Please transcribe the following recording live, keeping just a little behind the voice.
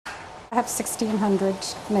I have 1,600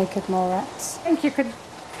 naked mole rats. I think you could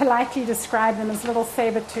politely describe them as little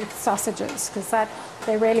saber-toothed sausages, because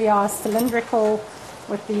they really are cylindrical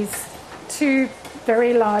with these two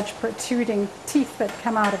very large protruding teeth that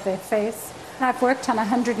come out of their face. I've worked on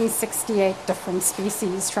 168 different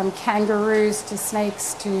species, from kangaroos to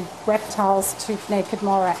snakes to reptiles to naked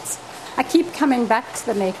mole rats. I keep coming back to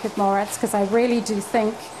the naked mole rats because I really do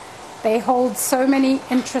think they hold so many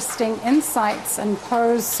interesting insights and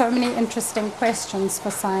pose so many interesting questions for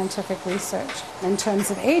scientific research. In terms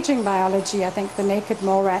of aging biology, I think the naked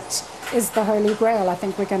mole rat is the holy grail. I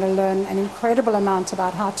think we're going to learn an incredible amount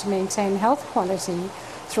about how to maintain health quality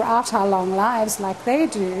throughout our long lives like they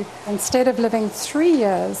do. Instead of living 3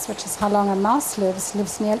 years, which is how long a mouse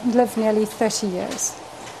live nearly 30 years.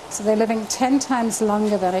 So they're living 10 times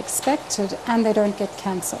longer than expected, and they don't get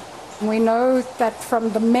cancer. We know that from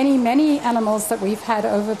the many, many animals that we've had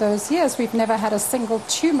over those years, we've never had a single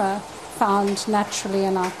tumor found naturally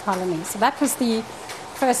in our colony. So that was the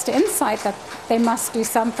first insight, that they must do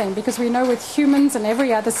something, because we know with humans and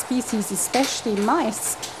every other species, especially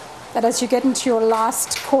mice, that as you get into your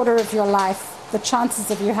last quarter of your life, the chances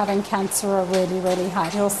of you having cancer are really, really high.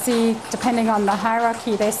 You'll see, depending on the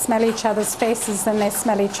hierarchy, they smell each other's faces, then they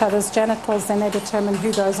smell each other's genitals, then they determine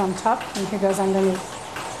who goes on top and who goes underneath.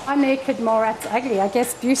 Are naked mole rats ugly? I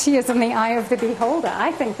guess beauty is in the eye of the beholder.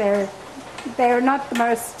 I think they're not the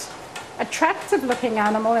most attractive looking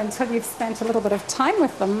animal until you've spent a little bit of time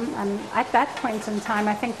with them, and at that point in time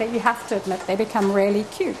I think that you have to admit they become really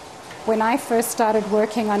cute. When I first started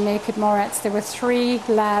working on naked mole rats, there were 3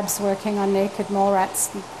 labs working on naked mole rats.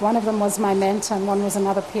 One of them was my mentor, and one was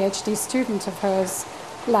another PhD student of hers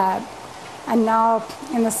lab. And now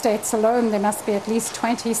in the States alone, there must be at least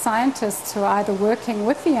 20 scientists who are either working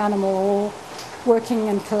with the animal or working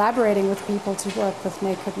and collaborating with people to work with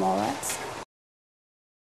naked mole rats.